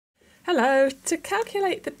Hello, to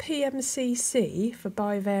calculate the PMCC for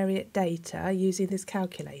bivariate data using this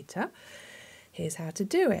calculator, here's how to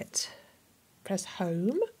do it. Press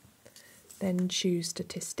Home, then choose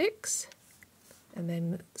Statistics, and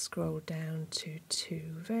then scroll down to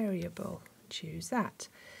Variable. Choose that.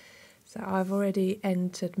 So I've already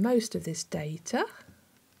entered most of this data,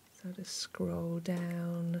 so I'll just scroll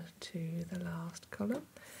down to the last column,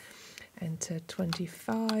 enter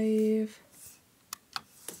 25,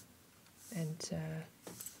 enter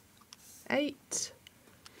 8.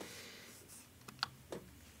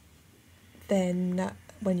 Then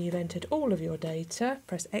when you've entered all of your data,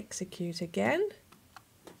 press Execute again.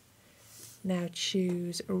 Now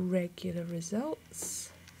choose Regular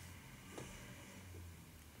Results.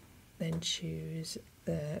 Then choose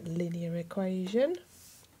the linear equation.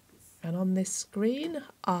 And on this screen,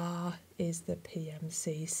 R is the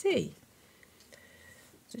PMCC.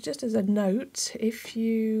 So just as a note,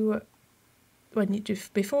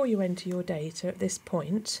 before you enter your data at this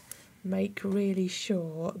point, make really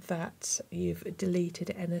sure that you've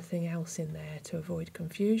deleted anything else in there to avoid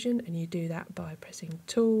confusion, and you do that by pressing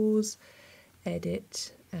Tools,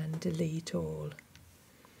 Edit and Delete All.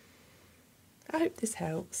 I hope this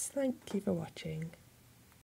helps. Thank you for watching.